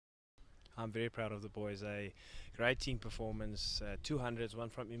I'm very proud of the boys. A great team performance, 200s, one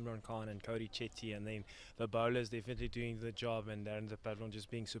from Imran Khan and Cody Chetty, and then the bowlers definitely doing the job, and Darren the Pavilion just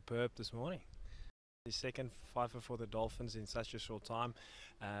being superb this morning. The second fifer for the Dolphins in such a short time.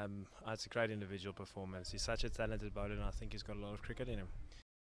 It's a great individual performance. He's such a talented bowler, and I think he's got a lot of cricket in him.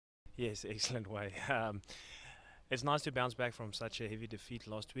 Yes, excellent way. It's nice to bounce back from such a heavy defeat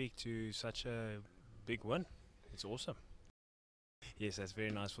last week to such a big win. It's awesome. Yes, that's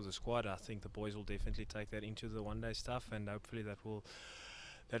very nice for the squad. I think the boys will definitely take that into the one-day stuff, and hopefully that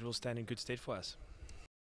will stand in good stead for us.